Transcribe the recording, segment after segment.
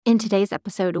In today's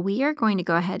episode, we are going to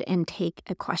go ahead and take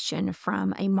a question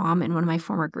from a mom in one of my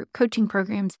former group coaching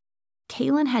programs.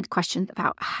 Kaylin had questions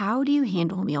about how do you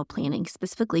handle meal planning,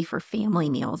 specifically for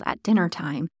family meals at dinner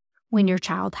time when your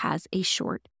child has a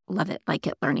short love it, like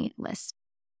it, learning it list.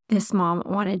 This mom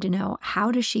wanted to know,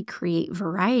 how does she create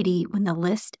variety when the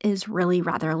list is really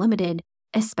rather limited,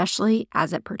 especially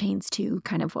as it pertains to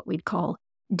kind of what we'd call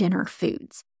dinner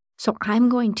foods. So I'm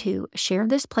going to share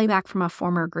this playback from a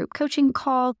former group coaching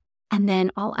call, and then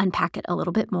I'll unpack it a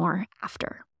little bit more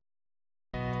after.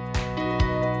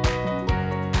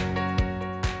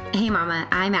 Hey Mama,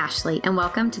 I'm Ashley, and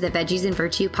welcome to the Veggies and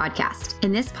Virtue podcast.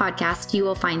 In this podcast, you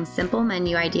will find simple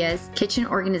menu ideas, kitchen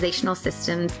organizational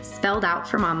systems spelled out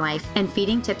for mom life, and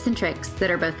feeding tips and tricks that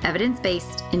are both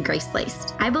evidence-based and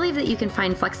grace-laced. I believe that you can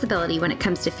find flexibility when it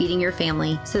comes to feeding your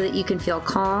family so that you can feel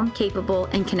calm, capable,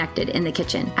 and connected in the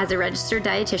kitchen. As a registered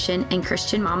dietitian and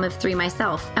Christian mom of 3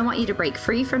 myself, I want you to break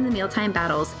free from the mealtime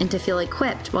battles and to feel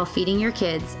equipped while feeding your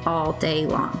kids all day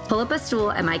long. Pull up a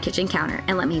stool at my kitchen counter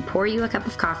and let me pour you a cup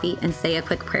of coffee and say a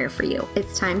quick prayer for you.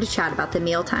 It's time to chat about the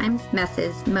meal times,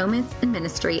 messes, moments, and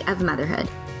ministry of motherhood.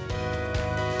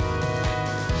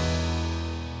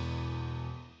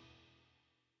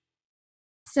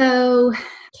 So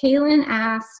Kaylin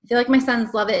asked, I feel like my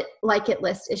son's love it, like it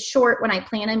list is short. When I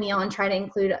plan a meal and try to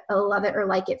include a love it or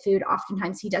like it food,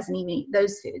 oftentimes he doesn't even eat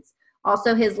those foods.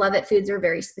 Also, his love it foods are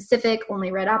very specific,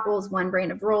 only red apples, 1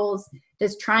 brand of rolls.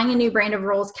 Does trying a new brand of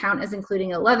rolls count as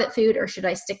including a love it food, or should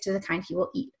I stick to the kind he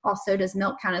will eat? Also, does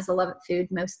milk count as a love it food?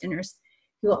 Most dinners,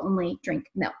 he will only drink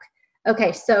milk.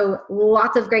 Okay, so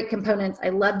lots of great components. I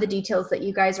love the details that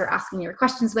you guys are asking your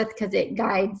questions with because it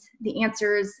guides the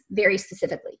answers very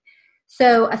specifically.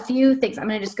 So a few things, I'm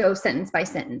going to just go sentence by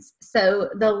sentence. So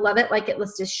the love it, like it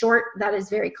list is short. That is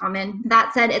very common.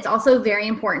 That said, it's also very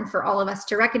important for all of us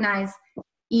to recognize,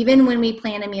 even when we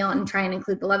plan a meal and try and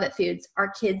include the love it foods, our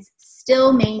kids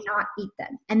still may not eat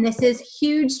them. And this is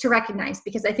huge to recognize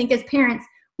because I think as parents,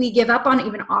 we give up on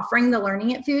even offering the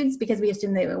learning it foods because we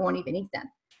assume they won't even eat them.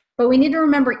 But we need to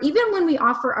remember, even when we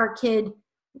offer our kid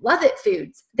love it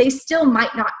foods, they still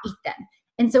might not eat them.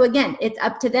 And so again, it's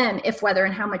up to them if whether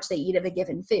and how much they eat of a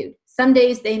given food. Some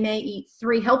days they may eat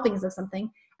 3 helpings of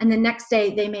something, and the next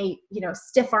day they may,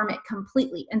 stiff arm it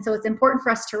completely. And so it's important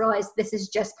for us to realize this is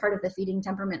just part of the feeding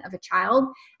temperament of a child.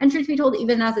 And truth be told,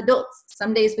 even as adults,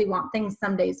 some days we want things,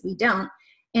 some days we don't.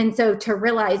 And so to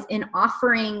realize in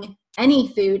offering any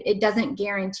food, it doesn't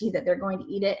guarantee that they're going to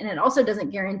eat it. And it also doesn't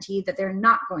guarantee that they're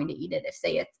not going to eat it if,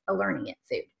 say, it's a learning it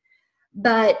food.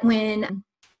 But when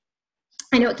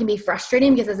I know it can be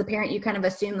frustrating because as a parent, you kind of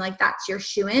assume like that's your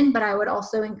shoo-in, but I would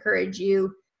also encourage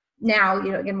you now,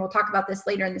 again, we'll talk about this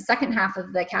later in the second half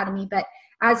of the academy, but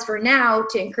as for now,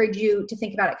 to encourage you to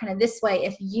think about it kind of this way,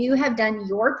 if you have done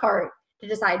your part to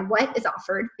decide what is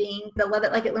offered, being the love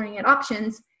it, like it, learning it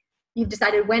options, you've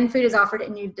decided when food is offered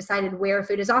and you've decided where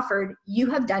food is offered, you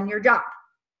have done your job.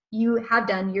 You have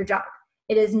done your job.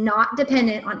 It is not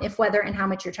dependent on if, whether, and how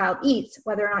much your child eats,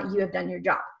 whether or not you have done your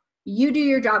job. You do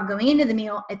your job going into the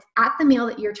meal. It's at the meal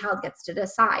that your child gets to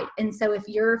decide. And so if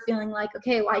you're feeling like,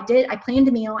 okay, well, I planned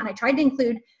a meal and I tried to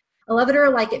include a love it or a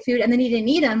like it food and then he didn't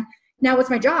eat them. Now what's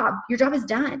my job? Your job is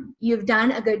done. You've done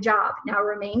a good job. Now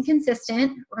remain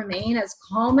consistent, remain as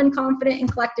calm and confident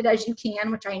and collected as you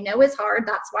can, which I know is hard.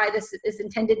 That's why this is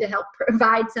intended to help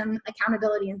provide some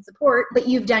accountability and support, but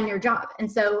you've done your job.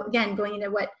 And so again, going into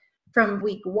what from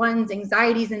week 1's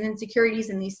anxieties and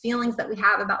insecurities and these feelings that we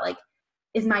have about like,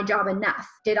 is my job enough?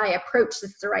 Did I approach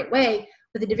this the right way?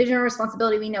 With the division of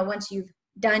responsibility, we know once you've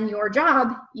done your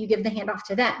job, you give the handoff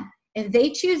to them. If they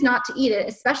choose not to eat it,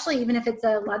 especially even if it's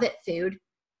a love it food,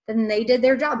 then they did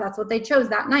their job. That's what they chose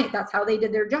that night. That's how they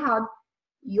did their job.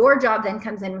 Your job then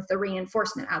comes in with the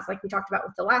reinforcement. As like we talked about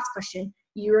with the last question,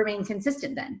 you remain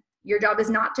consistent then. Your job is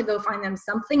not to go find them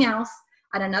something else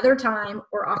at another time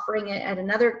or offering it at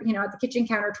another, at the kitchen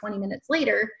counter 20 minutes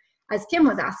later, as Kim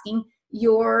was asking.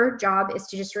 Your job is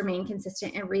to just remain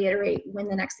consistent and reiterate when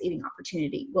the next eating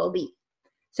opportunity will be.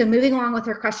 So moving along with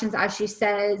her questions, as she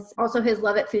says, also his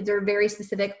love it foods are very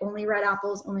specific, only red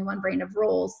apples, only 1 brand of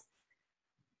rolls.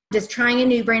 Does trying a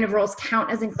new brand of rolls count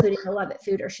as including a love it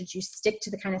food, or should you stick to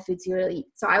the kind of foods you will eat?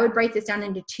 So I would break this down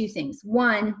into 2 things.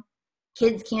 1,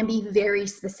 kids can be very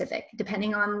specific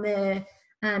depending on the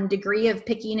degree of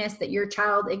pickiness that your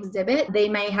child exhibit. They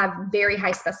may have very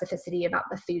high specificity about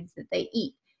the foods that they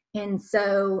eat. And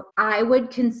so I would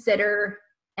consider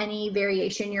any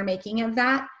variation you're making of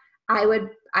that. I would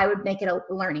make it a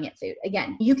learning it food.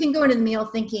 Again, you can go into the meal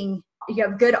thinking you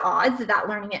have good odds that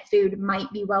learning it food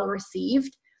might be well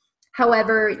received.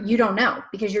 However, you don't know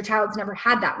because your child's never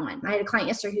had that one. I had a client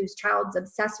yesterday whose child's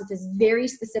obsessed with this very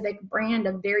specific brand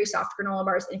of very soft granola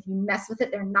bars. And if you mess with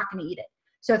it, they're not going to eat it.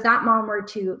 So if that mom were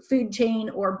to food chain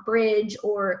or bridge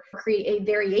or create a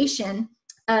variation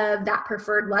of that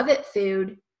preferred Love-It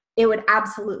food, it would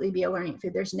absolutely be a learning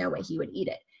food. There's no way he would eat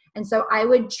it. And so I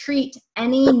would treat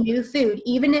any new food,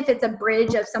 even if it's a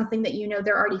bridge of something that you know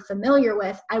they're already familiar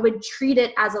with, I would treat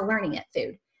it as a learning it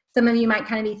food. Some of you might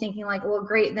kind of be thinking like, well,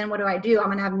 great, then what do? I'm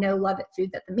going to have no Love-It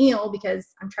foods at the meal because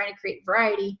I'm trying to create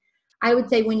variety. I would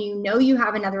say when you know you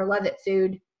have another Love-It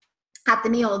food at the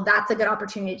meal, that's a good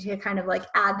opportunity to kind of like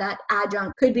add that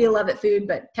adjunct. Could be a Love-It food,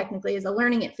 but technically is a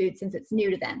learning it food since it's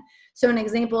new to them. So an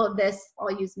example of this,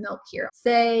 I'll use milk here.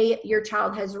 Say your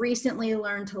child has recently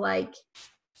learned to like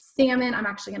salmon. I'm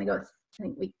actually going to go with, I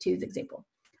think, week 2's example.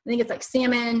 I think it's like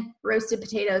salmon, roasted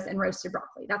potatoes, and roasted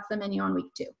broccoli. That's the menu on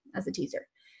week 2 as a teaser.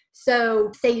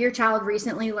 So say your child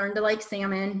recently learned to like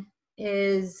salmon,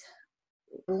 is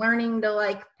learning to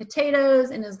like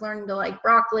potatoes, and is learning to like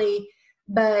broccoli,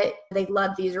 but they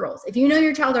love these rolls. If you know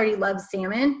your child already loves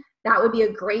salmon, that would be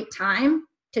a great time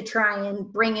to try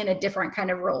and bring in a different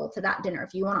kind of roll to that dinner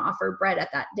if you want to offer bread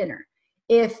at that dinner.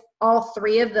 If all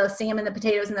 3 of the salmon, the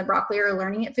potatoes, and the broccoli are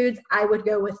learning it foods, I would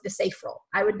go with the safe roll.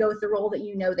 I would go with the roll that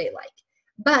you know they like.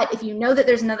 But if you know that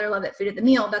there's another Love-It food at the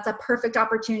meal, that's a perfect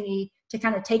opportunity to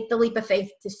kind of take the leap of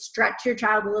faith, to stretch your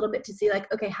child a little bit, to see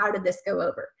like, okay, how did this go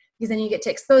over? Because then you get to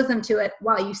expose them to it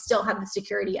while you still have the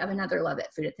security of another Love-It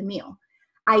food at the meal.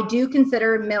 I do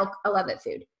consider milk a Love-It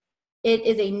food. It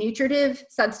is a nutritive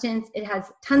substance. It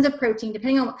has tons of protein,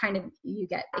 depending on what kind of you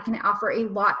get. It can offer a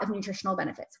lot of nutritional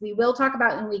benefits. We will talk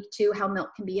about in week 2 how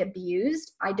milk can be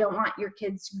abused. I don't want your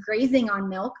kids grazing on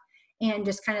milk and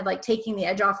just kind of like taking the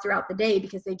edge off throughout the day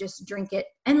because they just drink it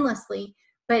endlessly.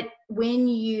 But when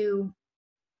you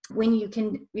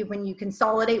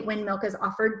consolidate when milk is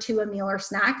offered to a meal or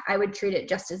snack, I would treat it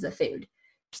just as a food.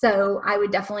 So I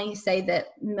would definitely say that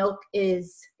milk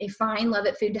is a fine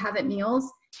Love-It food to have at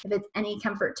meals. If it's any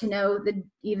comfort to know that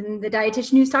even the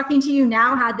dietitian who's talking to you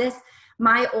now had this,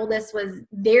 my oldest was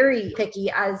very picky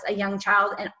as a young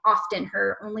child, and often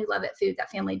her only Love-It foods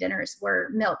at family dinners were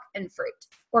milk and fruit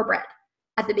or bread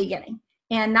at the beginning.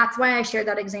 And that's why I shared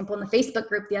that example in the Facebook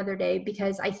group the other day,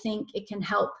 because I think it can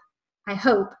help. I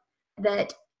hope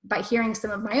that by hearing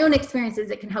some of my own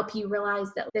experiences, it can help you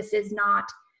realize that this is not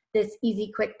this easy,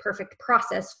 quick, perfect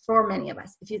process for many of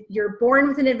us. If you're born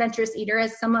with an adventurous eater,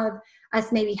 as some of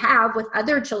us maybe have with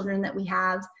other children that we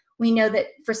have, we know that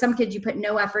for some kids, you put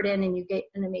no effort in and you get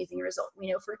an amazing result.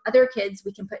 We know for other kids,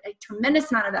 we can put a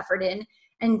tremendous amount of effort in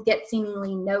and get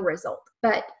seemingly no result.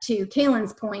 But to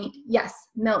Kaylin's point, yes,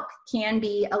 milk can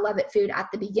be a Love-It food at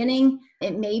the beginning.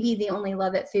 It may be the only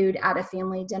Love-It food at a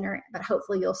family dinner, but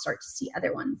hopefully you'll start to see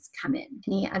other ones come in.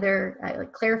 Any other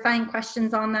clarifying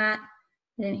questions on that?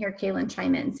 I didn't hear Kaylin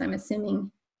chime in, so I'm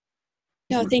assuming.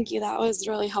 No, thank you. That was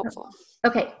really helpful.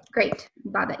 Okay, great.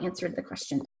 I'm glad that answered the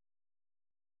question.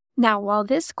 Now, while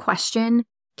this question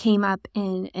came up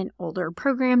in an older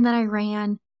program that I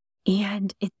ran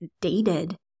and it's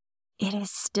dated, it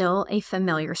is still a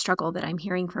familiar struggle that I'm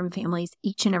hearing from families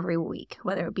each and every week,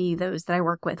 whether it be those that I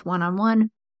work with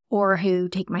one-on-one or who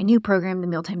take my new program, the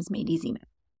Mealtimes Made Easy.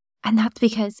 And that's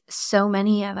because so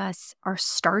many of us are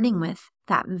starting with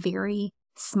that very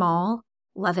small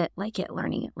Love It, Like It,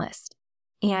 Learning It list.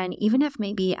 And even if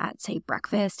maybe at, say,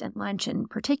 breakfast and lunch, and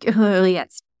particularly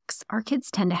at snacks, our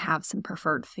kids tend to have some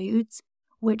preferred foods,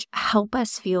 which help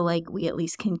us feel like we at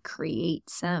least can create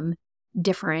some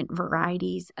different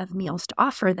varieties of meals to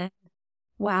offer them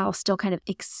while still kind of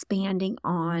expanding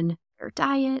on their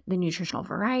diet, the nutritional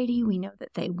variety we know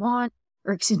that they want,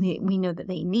 we know that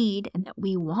they need and that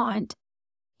we want.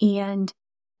 And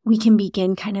we can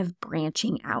begin kind of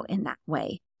branching out in that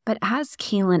way. But as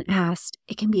Kaylin asked,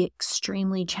 it can be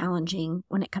extremely challenging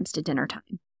when it comes to dinner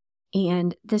time.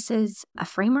 And this is a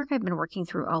framework I've been working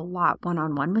through a lot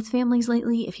one-on-one with families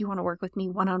lately. If you want to work with me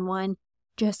one-on-one,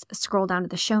 just scroll down to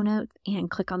the show notes and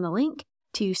click on the link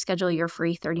to schedule your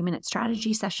free 30-minute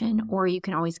strategy session, or you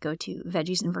can always go to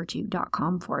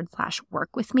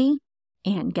veggiesandvirtue.com/work with me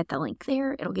and get the link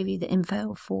there. It'll give you the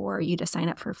info for you to sign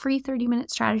up for a free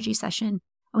 30-minute strategy session.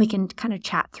 And we can kind of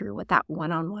chat through what that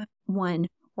one-on-one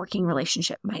working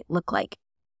relationship might look like.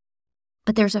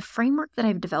 But there's a framework that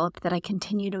I've developed that I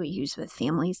continue to use with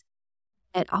families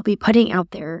that I'll be putting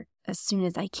out there as soon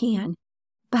as I can.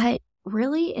 But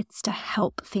really, it's to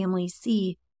help families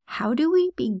see, how do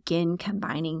we begin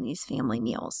combining these family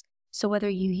meals? So whether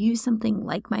you use something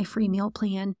like my free meal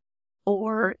plan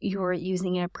or you're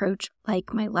using an approach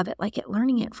like my Love It, Like It,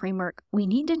 Learning It framework, we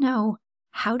need to know,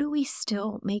 how do we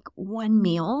still make one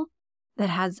meal that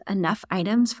has enough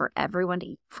items for everyone to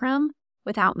eat from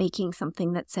without making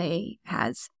something that, say,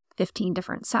 has 15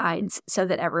 different sides so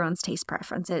that everyone's taste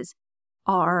preferences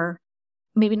are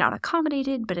maybe not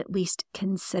accommodated, but at least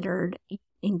considered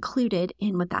included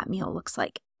in what that meal looks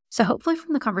like. So hopefully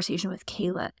from the conversation with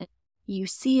Kayla, you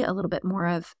see a little bit more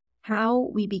of how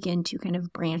we begin to kind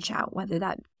of branch out, whether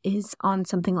that is on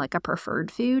something like a preferred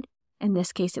food. In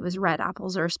this case, it was red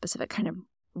apples or a specific kind of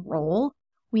roll.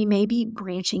 We may be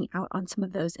branching out on some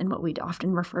of those in what we'd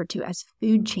often refer to as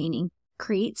food chaining,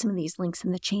 create some of these links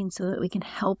in the chain so that we can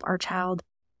help our child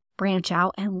branch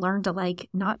out and learn to like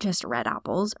not just red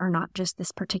apples or not just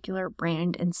this particular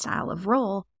brand and style of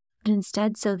roll, but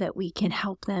instead so that we can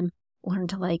help them learn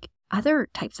to like other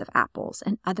types of apples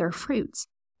and other fruits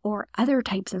or other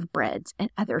types of breads and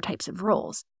other types of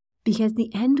rolls. Because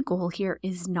the end goal here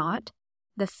is not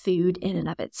the food in and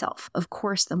of itself. Of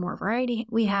course, the more variety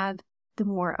we have, the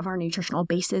more of our nutritional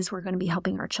bases we're going to be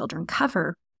helping our children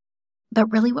cover.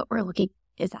 But really what we're looking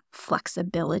is that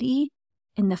flexibility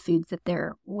in the foods that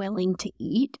they're willing to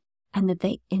eat and that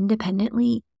they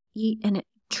independently eat and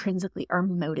intrinsically are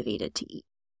motivated to eat.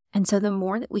 And so the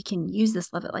more that we can use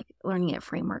this Love It Like It Learning It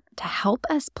framework to help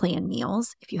us plan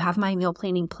meals, if you have my meal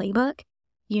planning playbook,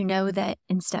 you know that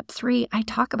in step 3, I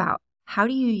talk about how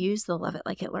do you use the Love It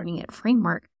Like It Learning It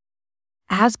framework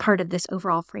as part of this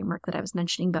overall framework that I was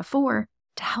mentioning before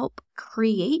to help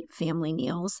create family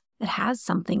meals that has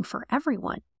something for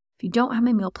everyone. If you don't have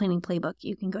my meal planning playbook,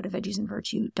 you can go to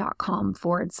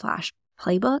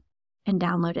veggiesandvirtue.com/playbook and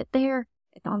download it there.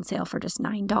 It's on sale for just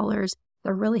 $9.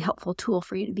 They're a really helpful tool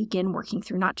for you to begin working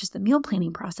through not just the meal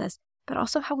planning process, but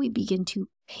also how we begin to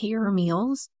pair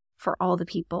meals for all the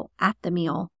people at the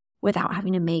meal without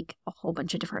having to make a whole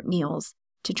bunch of different meals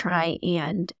to try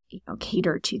and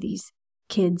cater to these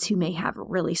kids who may have a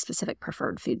really specific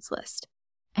preferred foods list.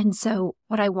 And so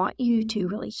what I want you to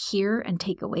really hear and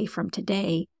take away from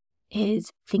today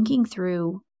is thinking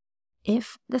through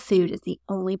if the food is the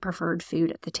only preferred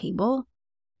food at the table,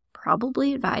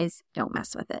 probably advise don't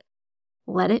mess with it.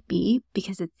 Let it be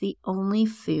because it's the only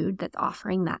food that's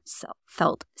offering that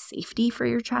felt safety for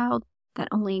your child, that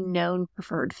only known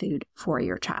preferred food for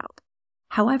your child.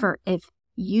 However, if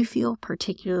you feel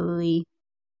particularly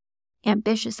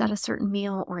ambitious at a certain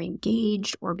meal or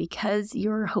engaged, or because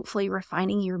you're hopefully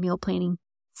refining your meal planning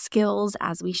skills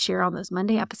as we share on those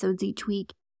Monday episodes each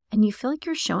week, and you feel like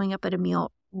you're showing up at a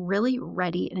meal really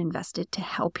ready and invested to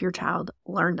help your child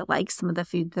learn to like some of the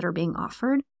foods that are being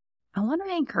offered, I want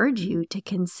to encourage you to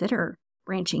consider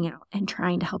branching out and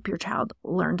trying to help your child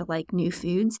learn to like new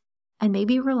foods and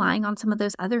maybe relying on some of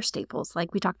those other staples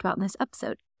like we talked about in this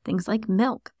episode, things like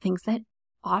milk, things that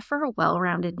offer a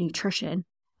well-rounded nutrition,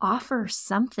 offer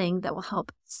something that will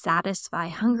help satisfy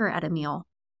hunger at a meal,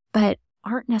 but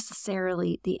aren't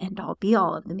necessarily the end-all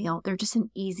be-all of the meal. They're just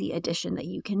an easy addition that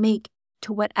you can make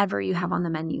to whatever you have on the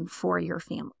menu for your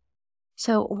family.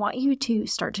 So I want you to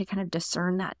start to kind of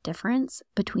discern that difference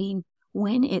between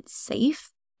when it's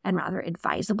safe and rather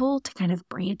advisable to kind of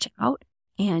branch out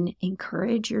and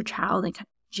encourage your child and kind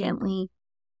of gently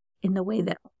in the way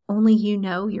that only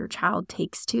your child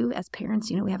takes to. As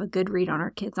parents, we have a good read on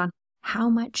our kids on how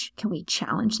much can we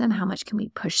challenge them, how much can we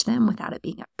push them without it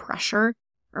being a pressure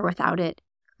or without it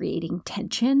creating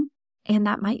tension. And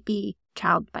that might be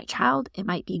child by child, it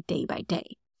might be day by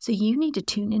day. So you need to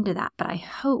tune into that. But I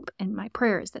hope, and my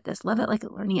prayer is that this Love It Like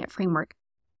It Learning It framework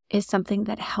is something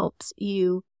that helps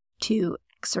you to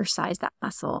exercise that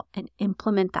muscle and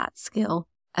implement that skill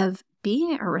of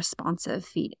being a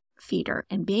responsive feeder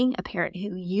and being a parent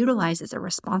who utilizes a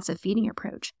responsive feeding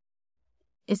approach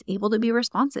is able to be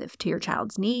responsive to your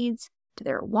child's needs, to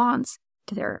their wants,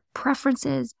 to their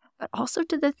preferences, but also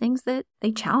to the things that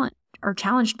they are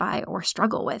challenged by or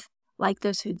struggle with, like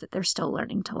those foods that they're still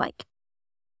learning to like.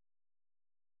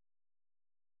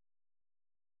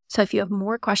 So if you have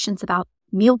more questions about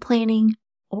meal planning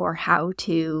or how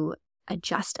to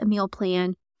adjust a meal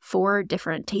plan for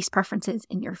different taste preferences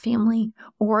in your family,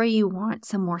 or you want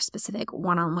some more specific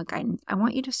one-on-one guidance, I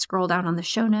want you to scroll down on the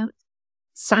show notes,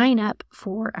 sign up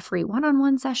for a free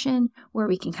one-on-one session where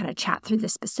we can kind of chat through the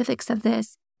specifics of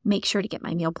this. Make sure to get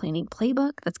my meal planning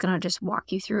playbook that's going to just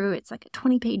walk you through. It's like a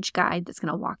 20-page guide that's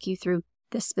going to walk you through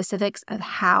the specifics of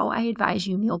how I advise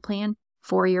you meal plan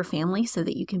for your family so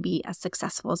that you can be as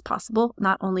successful as possible,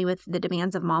 not only with the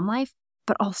demands of mom life,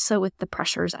 but also with the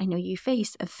pressures I know you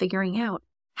face of figuring out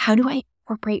how do I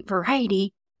incorporate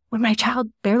variety when my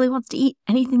child barely wants to eat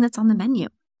anything that's on the menu.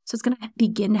 So it's going to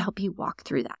begin to help you walk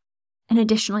through that. And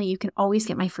additionally, you can always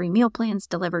get my free meal plans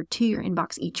delivered to your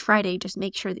inbox each Friday. Just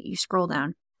make sure that you scroll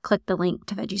down, click the link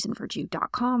to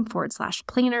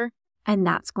veggiesandvirtue.com/planner, And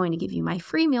that's going to give you my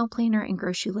free meal planner and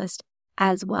grocery list,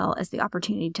 as well as the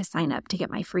opportunity to sign up to get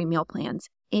my free meal plans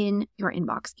in your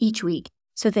inbox each week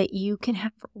so that you can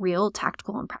have real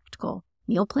tactical and practical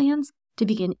meal plans to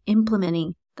begin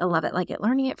implementing the Love It, Like It,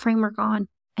 Learning It framework on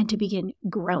and to begin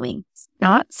growing.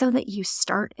 Not so that you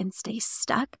start and stay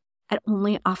stuck at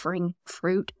only offering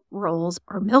fruit, rolls,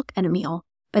 or milk in a meal,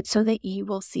 but so that you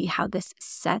will see how this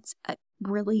sets a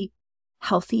really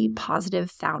healthy,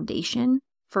 positive foundation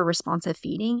for responsive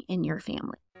feeding in your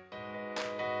family.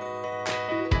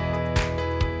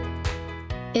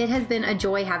 It has been a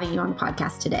joy having you on the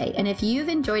podcast today. And if you've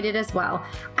enjoyed it as well,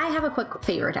 I have a quick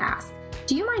favor to ask.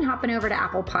 Do you mind hopping over to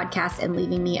Apple Podcasts and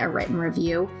leaving me a written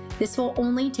review? This will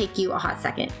only take you a hot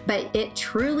second, but it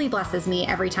truly blesses me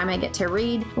every time I get to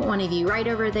read what one of you write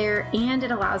over there, and it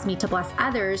allows me to bless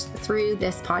others through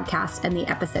this podcast and the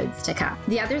episodes to come.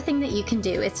 The other thing that you can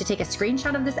do is to take a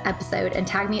screenshot of this episode and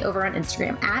tag me over on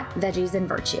Instagram at Veggies and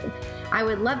Virtue. I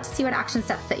would love to see what action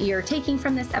steps that you're taking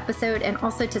from this episode and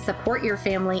also to support your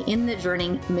family in the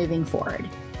journey moving forward.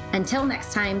 Until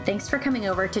next time, thanks for coming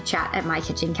over to chat at my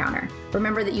kitchen counter.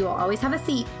 Remember that you will always have a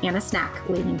seat and a snack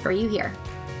waiting for you here.